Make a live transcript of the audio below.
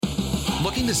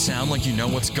Looking to sound like you know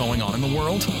what's going on in the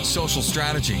world? Social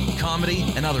strategy,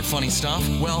 comedy, and other funny stuff?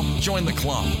 Well, join the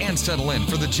club and settle in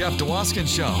for the Jeff Dwoskin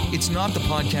Show. It's not the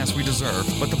podcast we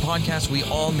deserve, but the podcast we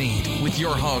all need, with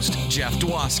your host, Jeff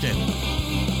Dwoskin.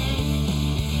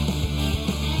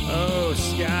 Oh,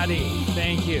 Scotty,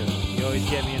 thank you. You always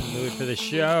get me in the mood for the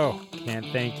show. Can't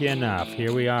thank you enough.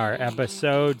 Here we are,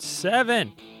 episode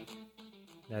 7.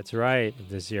 That's right. If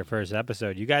this is your first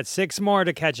episode, you got 6 more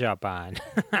to catch up on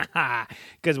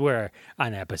because we're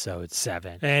on episode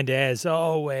 7. And as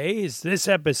always, this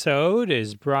episode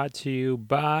is brought to you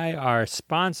by our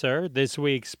sponsor, this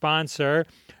week's sponsor,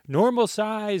 Normal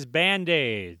Size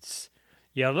Band-Aids.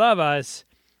 You love us,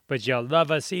 but you'll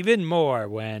love us even more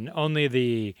when only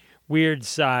the weird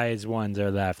size ones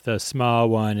are left, the small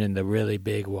one and the really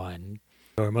big one.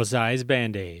 Normal size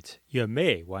Band-Aids. You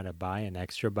may want to buy an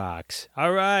extra box.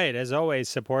 All right, as always,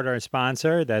 support our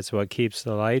sponsor. That's what keeps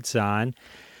the lights on.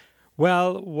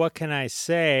 Well, what can I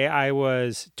say? I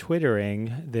was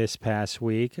Twittering this past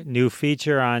week. New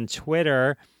feature on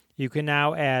Twitter. You can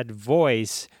now add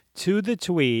voice to the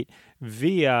tweet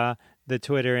via the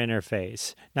Twitter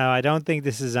interface. Now, I don't think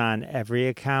this is on every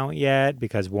account yet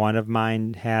because one of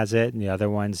mine has it and the other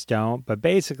ones don't. But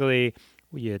basically,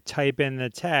 you type in the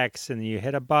text and you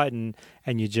hit a button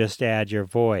and you just add your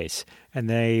voice. And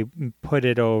they put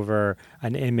it over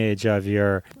an image of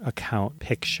your account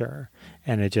picture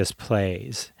and it just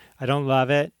plays. I don't love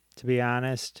it, to be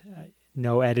honest.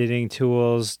 No editing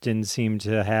tools. Didn't seem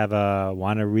to have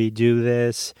want to redo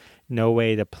this. No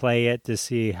way to play it to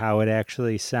see how it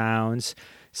actually sounds.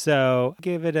 So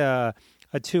give it a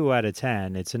 2 out of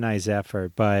 10. It's a nice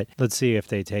effort, but let's see if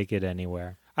they take it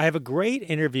anywhere. I have a great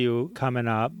interview coming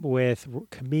up with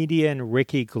comedian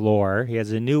Ricky Glore. He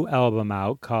has a new album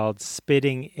out called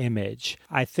Spitting Image.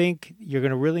 I think you're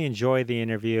going to really enjoy the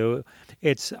interview.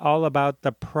 It's all about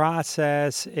the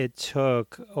process it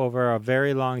took over a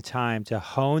very long time to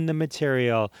hone the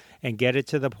material and get it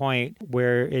to the point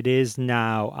where it is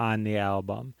now on the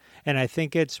album. And I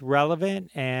think it's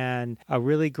relevant and a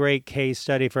really great case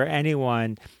study for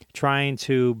anyone trying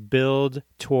to build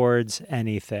towards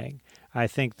anything. I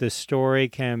think the story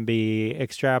can be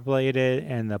extrapolated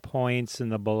and the points and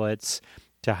the bullets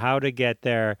to how to get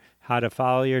there, how to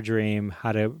follow your dream,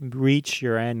 how to reach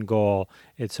your end goal.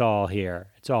 It's all here.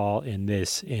 It's all in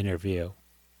this interview.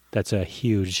 That's a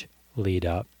huge lead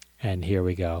up. And here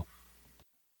we go.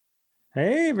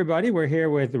 Hey, everybody. We're here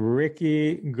with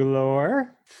Ricky Glore,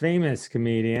 famous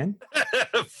comedian.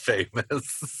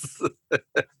 Famous.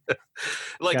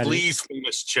 Like Lee's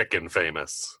famous chicken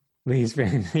famous. Lee's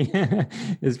famous. Yeah.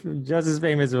 Is just as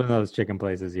famous as one of those chicken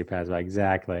places you pass by.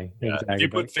 Exactly. Yeah. Exactly. If you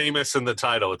put famous in the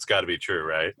title, it's got to be true,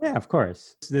 right? Yeah, of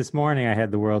course. This morning I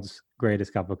had the world's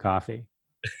greatest cup of coffee.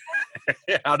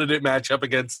 How did it match up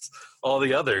against all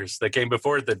the others that came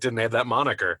before it that didn't have that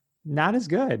moniker? Not as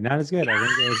good. Not as good. I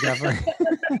think it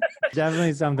was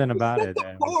definitely something about it.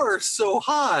 The bar so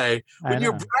high when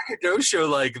you're braggadocio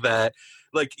like that.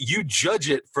 Like you judge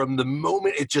it from the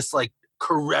moment it just like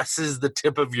caresses the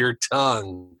tip of your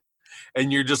tongue,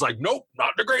 and you're just like, nope, not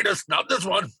the greatest, not this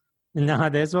one. No,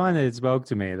 this one, it spoke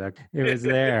to me. Like it was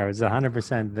there. It was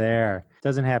 100% there.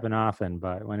 Doesn't happen often,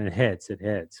 but when it hits,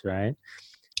 right?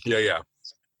 Yeah.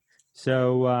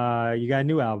 So you got a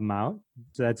new album out.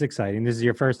 So that's exciting. This is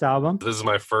your first album? This is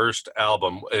my first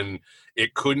album, and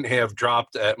it couldn't have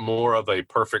dropped at more of a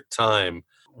perfect time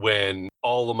when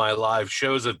all of my live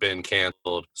shows have been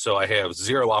canceled. So I have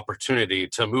zero opportunity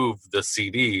to move the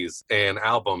CDs and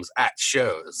albums at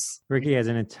shows. Ricky has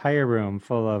an entire room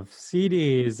full of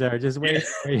CDs that are just waiting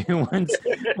for you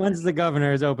once the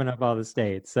governor has opened up all the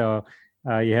states. So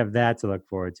you have that to look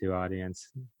forward to, audience.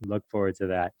 Look forward to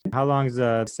that. How long's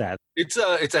the set? It's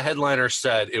a headliner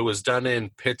set. It was done in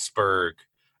Pittsburgh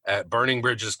at Burning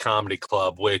Bridges Comedy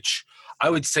Club, which I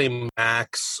would say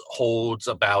max holds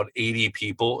about 80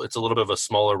 people. It's a little bit of a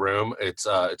smaller room. It's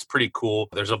pretty cool.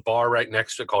 There's a bar right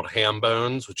next to it called Ham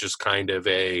Bones, which is kind of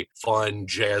a fun,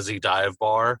 jazzy dive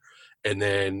bar. And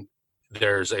then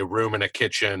there's a room and a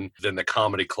kitchen. Then the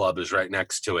comedy club is right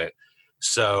next to it.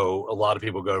 So a lot of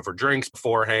people go for drinks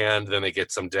beforehand, then they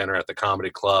get some dinner at the comedy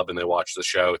club and they watch the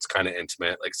show. It's kind of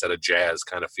intimate, like I said, a jazz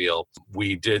kind of feel.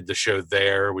 We did the show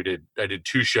there. I did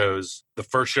 2 shows. The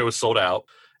first show was sold out.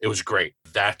 It was great.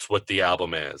 That's what the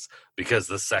album is. Because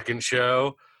the second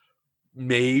show,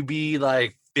 maybe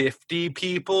like 50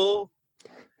 people,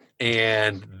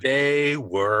 and they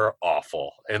were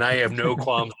awful. And I have no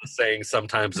qualms with saying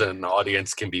sometimes an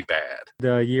audience can be bad.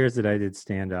 The years that I did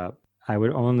stand up, I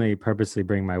would only purposely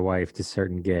bring my wife to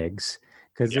certain gigs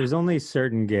Because there's only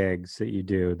certain gigs that you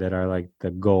do that are like the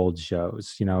gold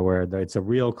shows, where it's a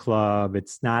real club.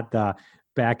 It's not the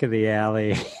back of the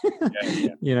alley.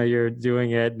 You're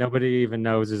doing it. Nobody even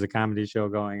knows there's a comedy show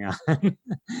going on.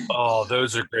 Oh,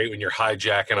 those are great when you're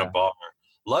hijacking a bar.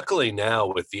 Luckily now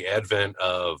with the advent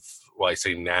of, well, I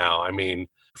say now, I mean,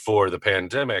 for the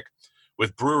pandemic,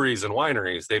 with breweries and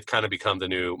wineries, they've kind of become the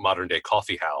new modern day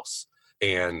coffee house.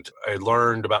 And I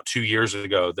learned about 2 years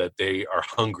ago that they are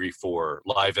hungry for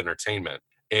live entertainment.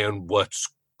 And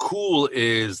what's cool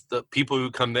is the people who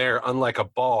come there, unlike a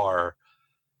bar,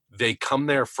 they come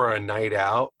there for a night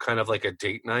out, kind of like a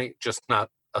date night, just not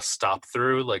a stop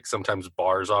through like sometimes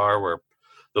bars are, where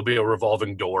there'll be a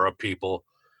revolving door of people.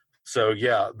 So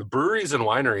yeah, the breweries and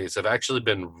wineries have actually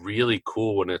been really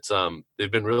cool when it's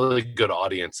they've been really good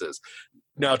audiences.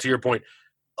 Now, to your point,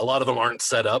 a lot of them aren't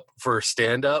set up for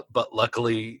stand-up, but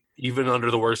luckily, even under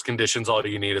the worst conditions, all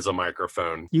you need is a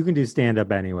microphone. You can do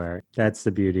stand-up anywhere. That's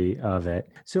the beauty of it.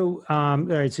 So, all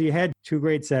right, so you had 2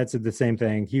 great sets of the same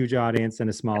thing, huge audience and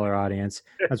a smaller audience.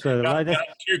 That's what not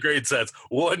 2 great sets,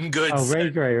 one good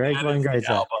set. Right? One great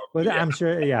set. Well, yeah. I'm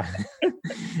sure, yeah.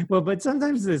 Well, but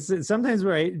sometimes,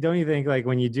 right, don't you think, like,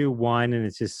 when you do one and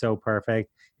it's just so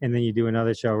perfect, and then you do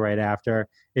another show right after,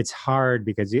 it's hard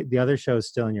because the other show is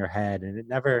still in your head, and it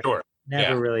never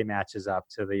really matches up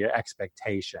to your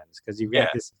expectations because you've got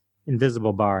this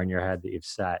invisible bar in your head that you've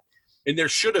set. And there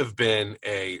should have been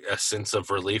a sense of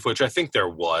relief, which I think there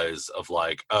was, of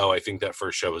like, oh, I think that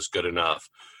first show was good enough.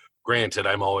 Granted,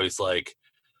 I'm always like,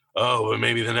 oh, well,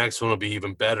 maybe the next one will be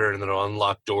even better, and then it'll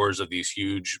unlock doors of these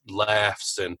huge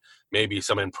laughs and maybe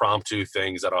some impromptu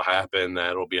things that'll happen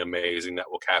that'll be amazing,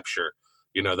 that will capture,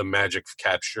 the magic of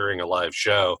capturing a live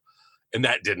show. And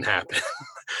that didn't happen.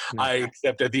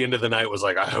 Except at the end of the night was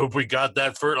like, I hope we got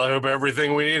that first. I hope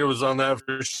everything we needed was on that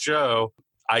first show.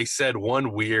 I said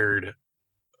one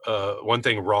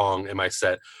thing wrong in my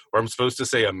set where I'm supposed to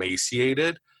say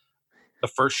emaciated. The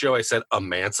first show I said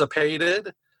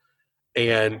emancipated.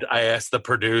 And I asked the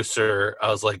producer, I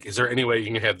was like, is there any way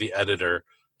you can have the editor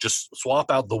just swap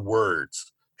out the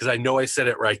words? Because I know I said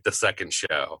it right the second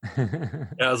show.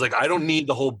 And I was like, I don't need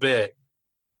the whole bit,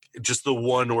 just the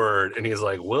one word. And he's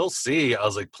like, we'll see. I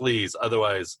was like, please,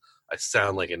 otherwise I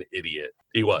sound like an idiot.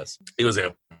 He was able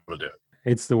to do it.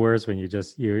 It's the worst when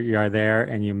you are there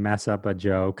and you mess up a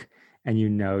joke and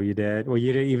you did. Well,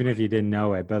 you did, even if you didn't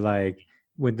know it, but like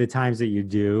with the times that you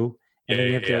do, and then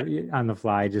you have to on the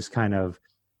fly just kind of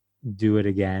do it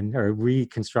again or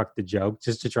reconstruct the joke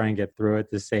just to try and get through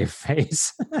it to save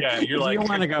face. Yeah, you're like, you don't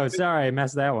want to go, sorry, I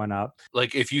messed that one up.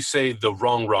 Like if you say the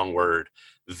wrong word,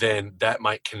 then that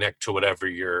might connect to whatever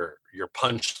your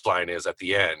punchline is at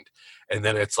the end. And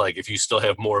then it's like, if you still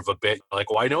have more of a bit, like,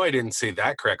 well, I know I didn't say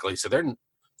that correctly. So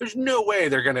there's no way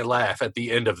they're going to laugh at the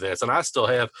end of this. And I still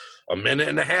have a minute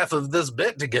and a half of this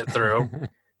bit to get through.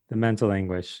 The mental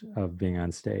anguish of being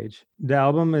on stage. The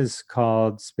album is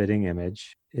called Spitting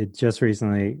Image. It just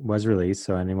recently was released.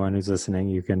 So anyone who's listening,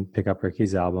 you can pick up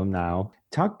Ricky's album now.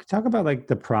 Talk about like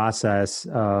the process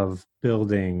of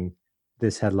building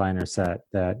this headliner set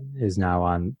that is now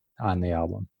on the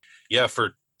album. Yeah,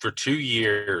 for 2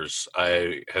 years,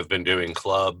 I have been doing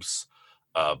clubs,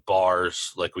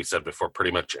 bars, like we said before,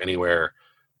 pretty much anywhere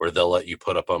where they'll let you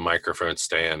put up a microphone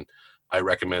stand. I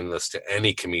recommend this to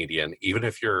any comedian, even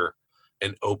if you're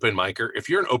an open micer. If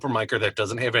you're an open micer that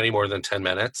doesn't have any more than 10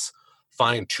 minutes,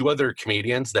 find 2 other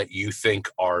comedians that you think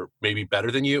are maybe better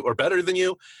than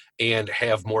you and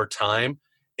have more time.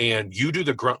 And you do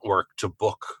the grunt work to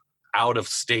book out of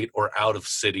state or out of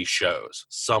city shows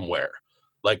somewhere.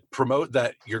 Like promote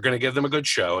that you're going to give them a good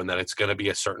show and that it's going to be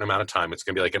a certain amount of time. It's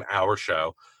going to be like an hour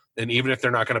show. And even if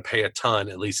they're not going to pay a ton,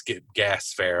 at least get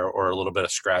gas fare or a little bit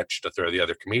of scratch to throw the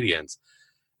other comedians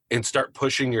and start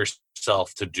pushing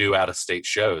yourself to do out-of-state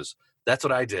shows. That's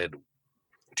what I did.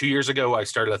 2 years ago, I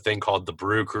started a thing called the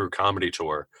Brew Crew Comedy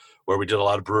Tour, where we did a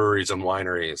lot of breweries and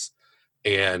wineries.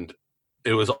 And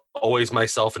it was always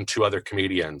myself and 2 other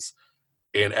comedians.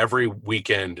 And every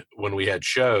weekend when we had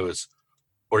shows,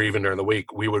 or even during the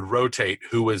week, we would rotate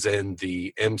who was in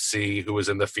the MC, who was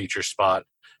in the feature spot,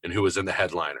 and who was in the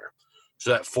headliner. So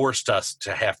that forced us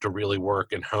to have to really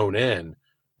work and hone in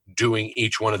doing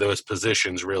each one of those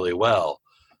positions really well.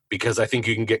 Because I think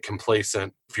you can get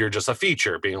complacent if you're just a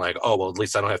feature, being like, oh, well, at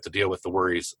least I don't have to deal with the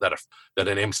worries that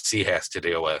an MC has to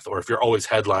deal with. Or if you're always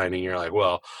headlining, you're like,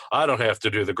 well, I don't have to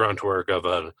do the grunt work of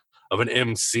an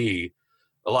MC.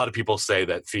 A lot of people say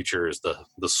that feature is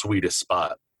the sweetest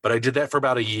spot. But I did that for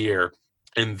about a year.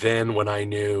 And then when I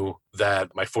knew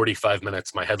that my 45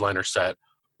 minutes, my headliner set,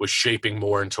 was shaping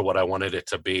more into what I wanted it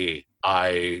to be,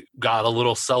 I got a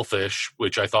little selfish,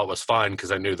 which I thought was fine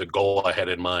because I knew the goal I had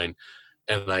in mind.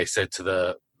 And I said to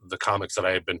the comics that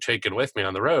I had been taking with me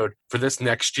on the road, for this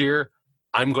next year,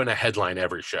 I'm going to headline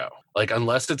every show. Like,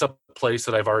 unless it's a place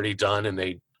that I've already done and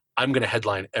I'm going to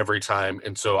headline every time.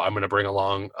 And so I'm going to bring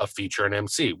along a feature and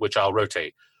MC, which I'll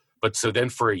rotate. But so then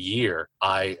for a year,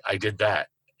 I did that.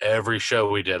 Every show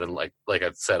we did, and like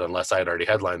I said, unless I had already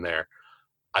headlined there,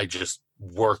 I just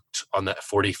worked on that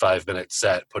 45-minute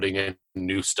set, putting in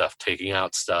new stuff, taking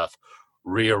out stuff,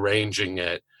 rearranging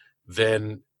it.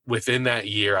 Then within that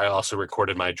year, I also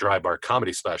recorded my Dry Bar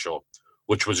comedy special,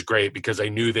 which was great because I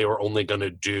knew they were only going to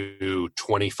do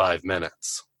 25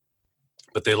 minutes.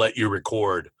 But they let you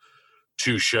record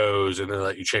 2 shows and then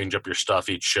let you change up your stuff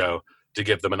each show to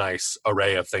give them a nice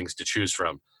array of things to choose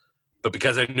from. But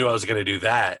because I knew I was going to do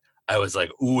that, I was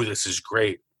like, ooh, this is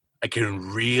great. I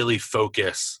can really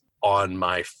focus on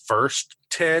my first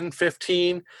 10,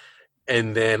 15,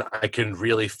 and then I can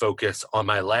really focus on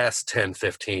my last 10,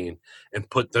 15 and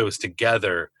put those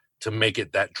together to make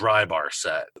it that Dry Bar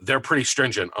set. They're pretty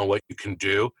stringent on what you can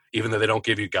do, even though they don't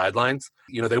give you guidelines.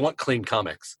 You know, they want clean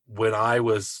comics. When I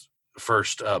was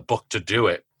first booked to do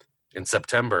it in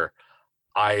September,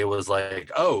 I was like,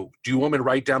 oh, do you want me to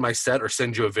write down my set or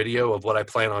send you a video of what I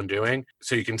plan on doing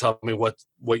so you can tell me what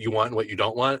you want and what you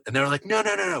don't want? And they were like,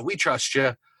 no, we trust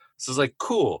you. So I was like,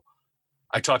 cool.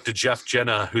 I talked to Jeff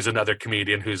Jenna, who's another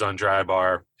comedian who's on Dry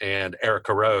Bar, and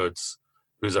Erica Rhodes,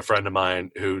 who's a friend of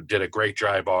mine who did a great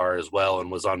Dry Bar as well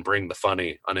and was on Bring the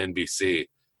Funny on NBC.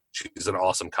 She's an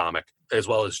awesome comic, as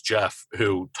well as Jeff,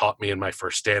 who taught me in my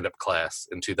first stand-up class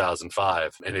in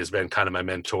 2005 and has been kind of my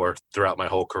mentor throughout my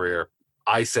whole career.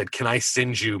 I said, can I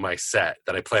send you my set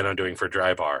that I plan on doing for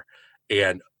Dry Bar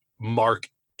and mark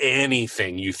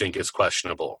anything you think is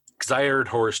questionable? Because I heard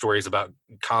horror stories about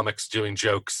comics doing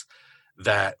jokes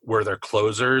that were their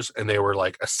closers and they were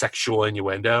like a sexual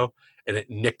innuendo and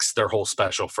it nixed their whole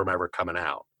special from ever coming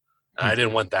out. And I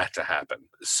didn't want that to happen.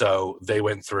 So they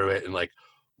went through it, and like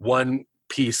one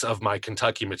piece of my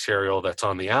Kentucky material that's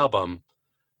on the album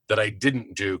that I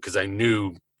didn't do because I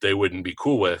knew they wouldn't be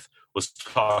cool with was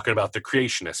talking about the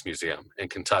Creationist Museum in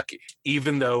Kentucky.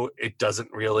 Even though it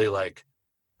doesn't really like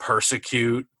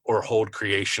persecute or hold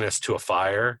creationists to a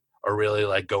fire or really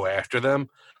like go after them,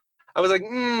 I was like,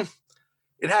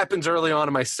 it happens early on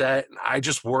in my set. I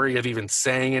just worry of even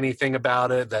saying anything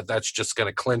about it, that's just going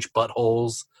to clench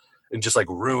buttholes and just like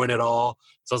ruin it all.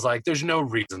 So I was like, there's no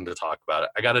reason to talk about it.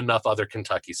 I got enough other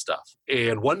Kentucky stuff.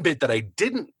 And one bit that I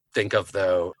didn't think of,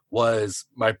 though, was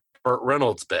my Burt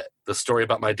Reynolds bit, the story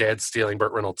about my dad stealing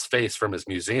Burt Reynolds' face from his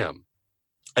museum.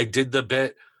 I did the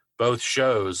bit both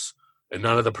shows, and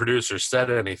none of the producers said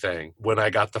anything. When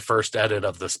I got the first edit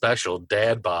of the special,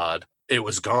 Dad Bod, it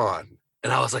was gone.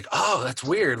 And I was like, oh, that's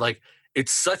weird. Like,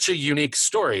 it's such a unique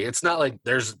story. It's not like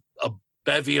there's a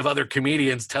bevy of other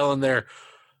comedians telling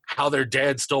how their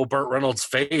dad stole Burt Reynolds'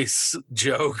 face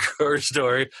joke or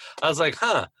story. I was like,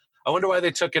 I wonder why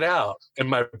they took it out. And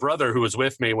my brother, who was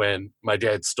with me when my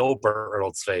dad stole Burt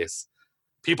Reynolds' face,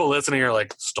 people listening are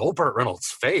like, stole Burt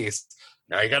Reynolds' face?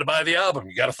 Now you got to buy the album.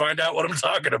 You got to find out what I'm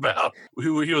talking about. He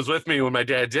was with me when my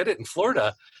dad did it in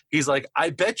Florida. He's like, I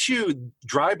bet you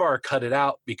Dry Bar cut it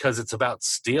out because it's about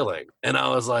stealing. And I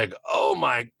was like, oh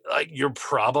my, like, you're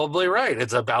probably right.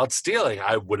 It's about stealing.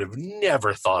 I would have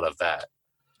never thought of that.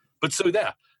 But so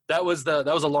that was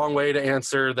a long way to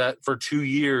answer that. For 2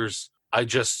 years, I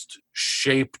just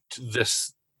shaped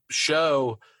this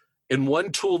show. And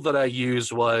one tool that I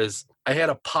used was I had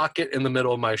a pocket in the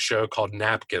middle of my show called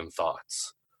Napkin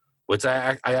Thoughts, which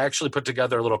I actually put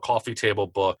together a little coffee table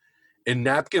book. In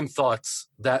Napkin Thoughts,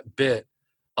 that bit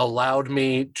allowed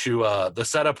me to, the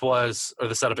setup is,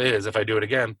 if I do it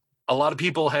again, a lot of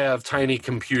people have tiny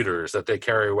computers that they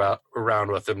carry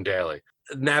around with them daily.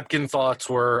 Napkin Thoughts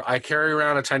were, I carry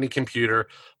around a tiny computer,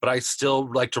 but I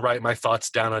still like to write my thoughts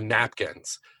down on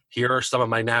napkins. Here are some of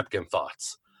my napkin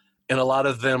thoughts. And a lot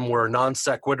of them were non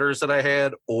sequiturs that I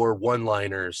had or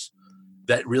one-liners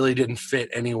that really didn't fit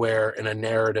anywhere in a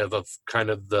narrative of kind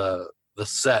of the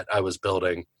set I was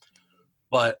building.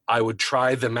 But I would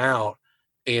try them out,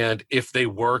 and if they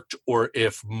worked or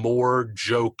if more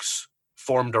jokes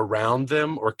formed around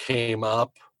them or came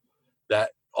up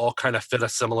that all kind of fit a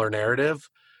similar narrative,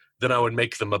 then I would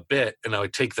make them a bit, and I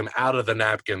would take them out of the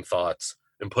Napkin Thoughts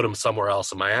and put them somewhere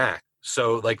else in my act.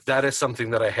 So like that is something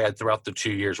that I had throughout the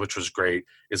 2 years, which was great,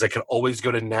 is I could always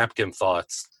go to Napkin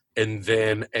Thoughts. And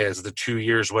then as the 2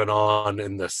 years went on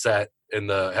and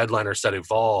the headliner set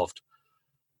evolved,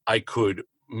 I could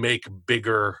make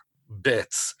bigger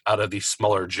bits out of these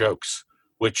smaller jokes,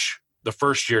 which the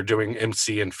first year doing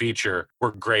MC and feature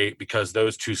were great because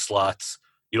those 2 slots,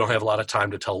 you don't have a lot of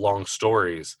time to tell long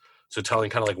stories. So telling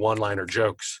kind of like one-liner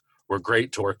jokes were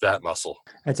great to work that muscle.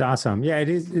 That's awesome. Yeah, it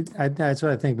is. That's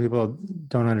what I think people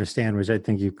don't understand, which I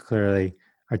think you clearly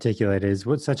articulated, is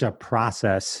what's such a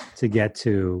process to get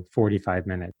to 45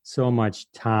 minutes. So much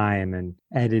time and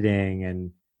editing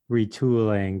and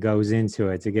retooling goes into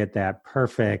it to get that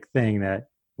perfect thing that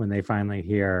when they finally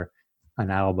hear an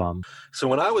album. So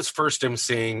when I was first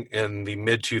emceeing in the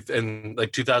in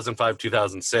like 2005,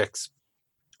 2006,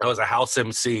 I was a house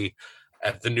MC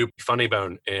at the new Funny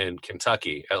Bone in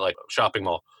Kentucky at like a shopping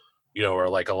mall, where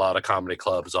like a lot of comedy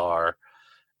clubs are.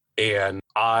 And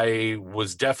I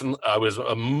was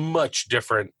a much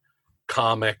different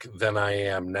comic than I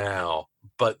am now.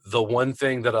 But the one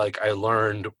thing that I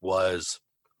learned was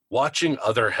watching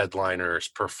other headliners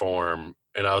perform.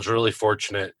 And I was really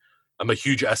fortunate. I'm a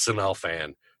huge SNL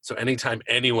fan. So anytime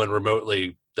anyone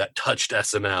remotely that touched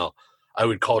SNL, I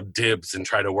would call dibs and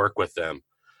try to work with them.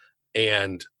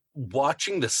 And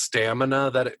watching the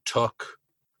stamina that it took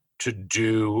to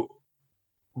do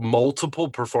multiple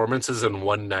performances in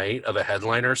one night of a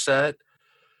headliner set,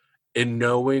 and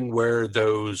knowing where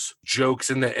those jokes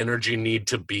and the energy need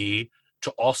to be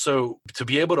to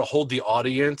be able to hold the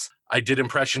audience. I did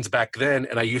impressions back then,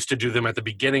 and I used to do them at the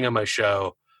beginning of my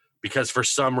show because for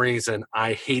some reason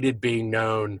I hated being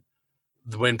known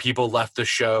when people left the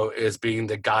show as being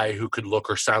the guy who could look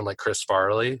or sound like Chris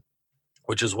Farley,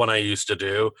 which is what I used to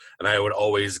do, and I would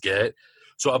always get.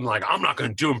 So I'm like, I'm not going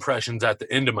to do impressions at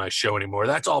the end of my show anymore.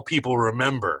 That's all people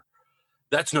remember.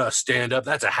 That's not a stand-up.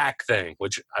 That's a hack thing,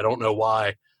 which I don't know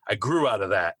why I grew out of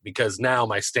that, because now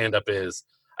my stand-up is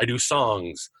I do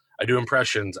songs, I do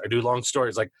impressions, I do long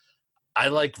stories. Like, I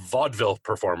like vaudeville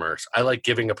performers. I like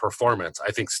giving a performance.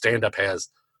 I think stand-up has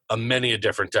many a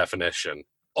different definition,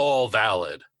 all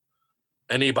valid.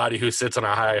 Anybody who sits on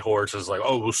a high horse is like,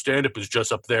 oh, well, stand-up is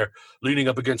just up there leaning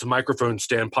up against a microphone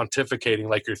stand, pontificating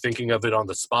like you're thinking of it on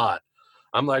the spot.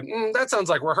 I'm like, that sounds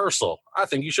like rehearsal. I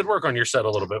think you should work on your set a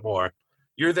little bit more.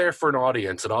 You're there for an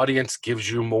audience. An audience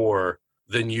gives you more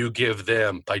than you give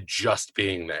them by just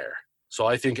being there. So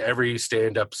I think every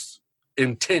stand-up's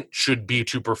intent should be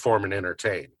to perform and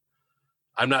entertain.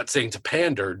 I'm not saying to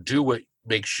pander. Do what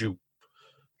makes you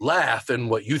laugh and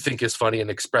what you think is funny and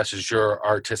expresses your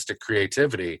artistic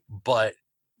creativity, but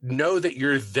know that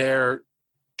you're there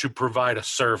to provide a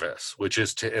service, which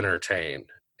is to entertain,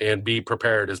 and be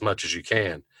prepared as much as you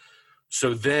can.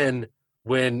 So then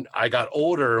when I got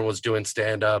older and was doing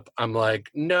stand-up, I'm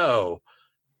like, no,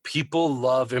 people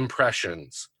love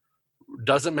impressions.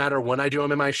 Doesn't matter when I do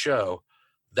them in my show.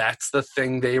 That's the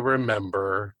thing they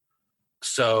remember.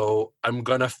 So I'm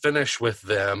going to finish with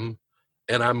them,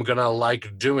 and I'm going to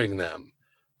like doing them.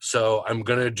 So I'm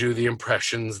going to do the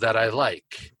impressions that I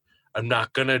like. I'm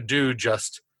not going to do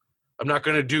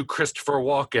Christopher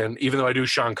Walken, even though I do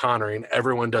Sean Connery, and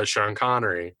everyone does Sean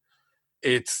Connery.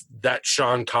 It's that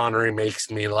Sean Connery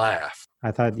makes me laugh.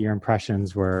 I thought your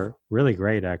impressions were really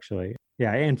great, actually.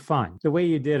 Yeah, and fun. The way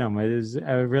you did them, I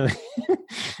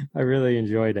really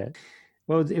enjoyed it.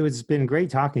 Well, it's been great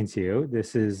talking to you.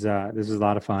 This is a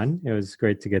lot of fun. It was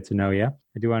great to get to know you.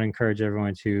 I do want to encourage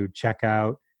everyone to check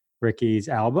out Ricky's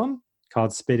album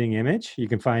called Spitting Image. You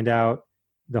can find out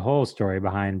the whole story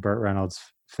behind Burt Reynolds'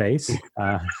 face.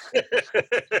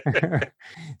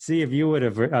 See if you would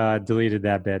have deleted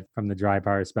that bit from the Dry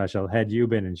Bar special had you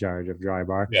been in charge of Dry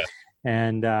Bar. Yeah.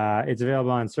 And it's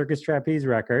available on Circus Trapeze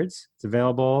Records. It's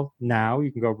available now.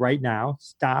 You can go right now.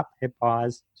 Stop, hit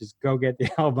pause, just go get the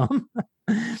album.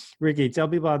 Ricky, tell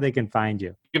people how they can find you.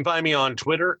 You can find me on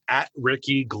Twitter at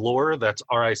Ricky Glore. That's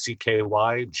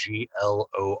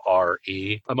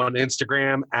RICKYGLORE. I'm on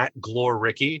Instagram at Glore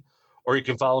Ricky, or you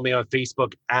can follow me on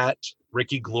Facebook at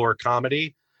Ricky Glore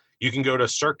Comedy. You can go to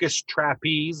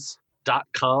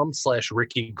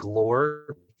circustrapeze.com/Ricky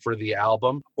Glore for the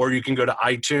album, or you can go to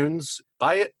iTunes,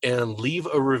 buy it, and leave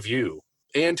a review.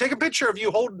 And take a picture of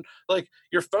you holding like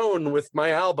your phone with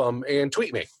my album and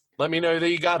tweet me. Let me know that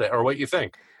you got it or what you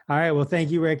think. All right. Well, thank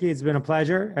you, Ricky. It's been a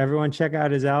pleasure. Everyone check out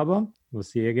his album. We'll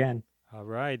see you again. All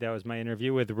right. That was my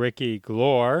interview with Ricky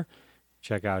Glore.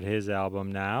 Check out his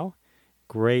album now.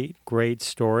 Great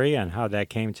story on how that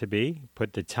came to be.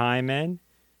 Put the time in,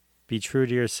 be true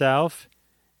to yourself,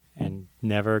 and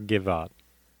never give up.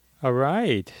 All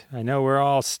right. I know we're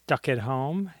all stuck at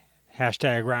home.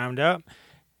 #Roundup.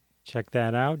 Check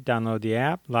that out. Download the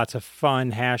app. Lots of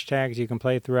fun hashtags you can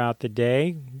play throughout the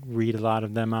day. Read a lot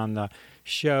of them on the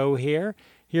show here.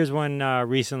 Here's one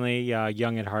recently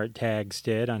Young at Heart Tags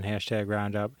did on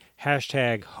 #Roundup.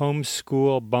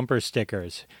 #homeschool bumper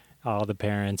stickers. All the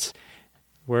parents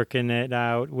working it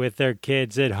out with their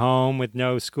kids at home with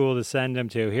no school to send them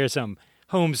to. Here's some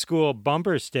homeschool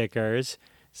bumper stickers.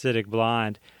 Acidic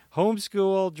Blonde.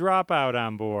 Homeschool dropout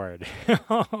on board.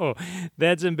 Oh,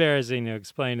 that's embarrassing to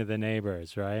explain to the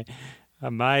neighbors, right?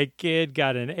 My kid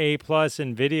got an A+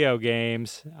 in video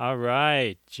games. All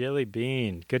right, Jilly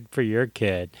Bean. Good for your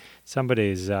kid.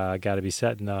 Somebody's got to be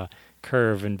setting the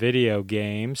curve in video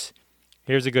games.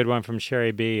 Here's a good one from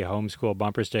Sherry B. Homeschool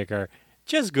bumper sticker.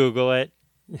 Just Google it.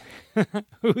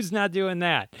 Who's not doing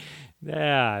that?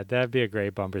 Yeah, that'd be a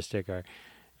great bumper sticker.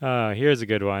 Here's a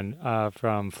good one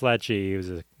from Fletchy, who's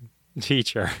a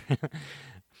teacher.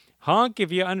 Honk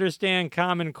if you understand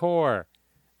Common Core.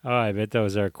 Oh, I bet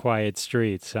those are quiet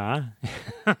streets, huh?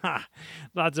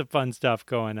 Lots of fun stuff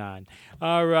going on.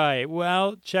 All right,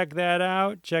 well, check that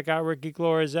out. Check out Ricky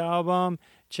Glora's album.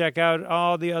 Check out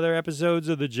all the other episodes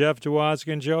of The Jeff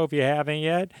Dwoskin Show if you haven't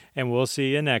yet, and we'll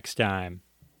see you next time.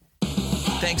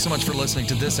 Thanks so much for listening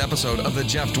to this episode of The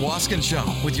Jeff Dwoskin Show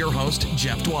with your host,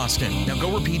 Jeff Dwoskin. Now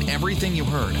go repeat everything you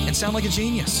heard and sound like a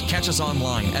genius. Catch us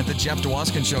online at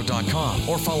thejeffdwoskinshow.com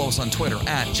or follow us on Twitter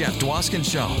at Jeff Dwoskin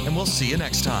Show, and we'll see you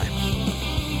next time.